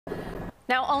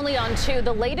Now only on to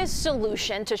the latest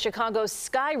solution to Chicago's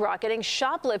skyrocketing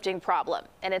shoplifting problem.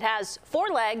 And it has 4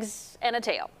 legs and a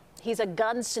tail. He's a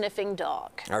gun-sniffing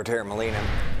dog. Our Tara Molina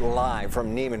live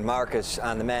from Neiman Marcus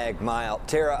on the Mag Mile.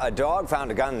 Tara, a dog found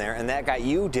a gun there and that got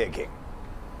you digging.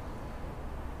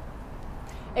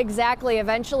 Exactly,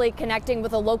 eventually connecting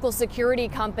with a local security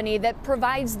company that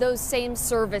provides those same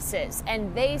services.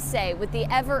 And they say with the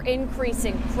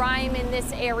ever-increasing crime in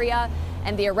this area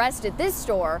and the arrest at this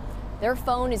store, their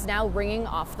phone is now ringing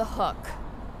off the hook.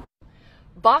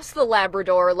 Boss the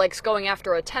Labrador likes going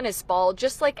after a tennis ball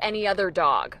just like any other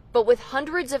dog. But with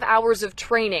hundreds of hours of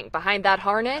training behind that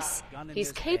harness,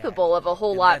 he's capable of a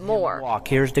whole lot more.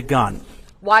 Here's the gun.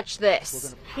 Watch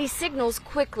this. He signals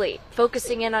quickly,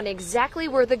 focusing in on exactly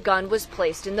where the gun was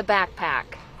placed in the backpack.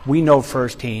 We know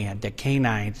firsthand that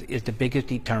K-9 is the biggest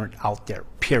deterrent out there,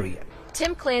 period.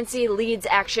 Tim Clancy leads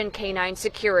Action K-9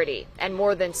 security and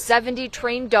more than 70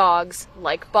 trained dogs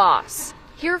like Boss.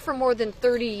 Here for more than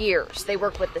 30 years, they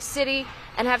work with the city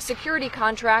and have security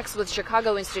contracts with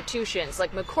Chicago institutions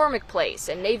like McCormick Place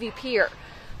and Navy Pier.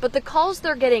 But the calls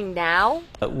they're getting now?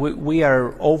 We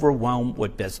are overwhelmed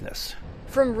with business.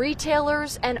 From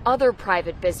retailers and other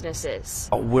private businesses.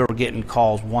 We're getting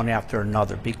calls one after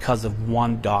another because of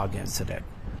one dog incident.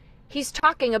 He's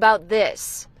talking about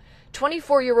this.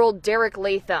 24-year-old Derek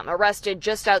Latham arrested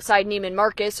just outside Neiman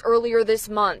Marcus earlier this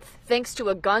month, thanks to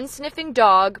a gun-sniffing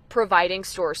dog providing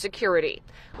store security.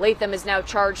 Latham is now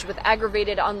charged with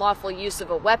aggravated unlawful use of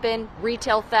a weapon,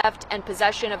 retail theft, and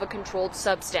possession of a controlled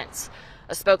substance.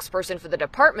 A spokesperson for the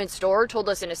department store told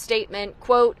us in a statement,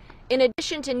 quote, "In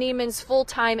addition to Neiman's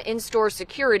full-time in-store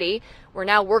security, we're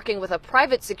now working with a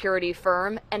private security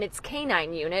firm and its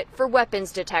K-9 unit for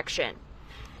weapons detection."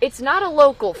 It's not a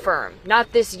local firm,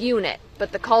 not this unit,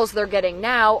 but the calls they're getting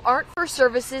now aren't for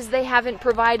services they haven't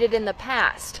provided in the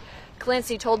past.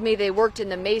 Clancy told me they worked in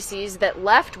the Macy's that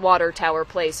left Water Tower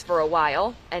Place for a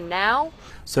while, and now?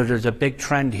 So there's a big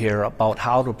trend here about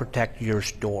how to protect your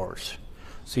stores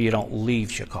so you don't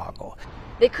leave Chicago.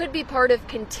 They could be part of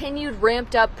continued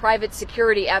ramped-up private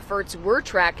security efforts we're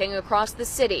tracking across the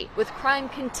city, with crime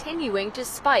continuing to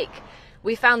spike.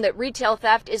 We found that retail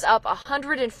theft is up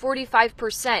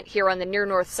 145% here on the near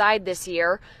north side this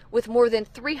year, with more than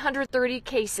 330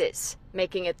 cases,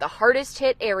 making it the hardest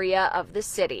hit area of the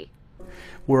city.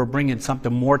 We're bringing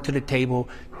something more to the table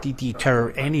to deter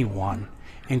anyone,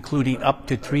 including up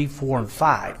to 3, 4, and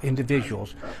 5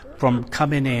 individuals from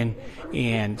coming in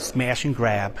and smash and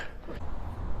grab.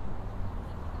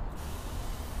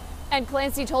 And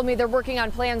Clancy told me they're working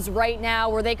on plans right now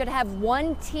where they could have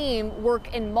one team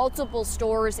work in multiple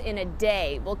stores in a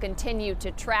day. We'll continue to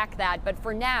track that, but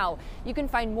for now, you can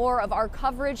find more of our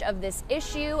coverage of this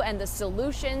issue and the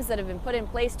solutions that have been put in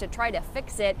place to try to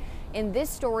fix it in this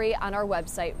story on our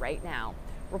website right now.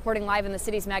 Reporting live in the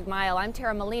city's Mag Mile, I'm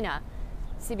Tara Molina,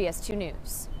 CBS 2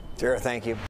 News. Tara, thank you.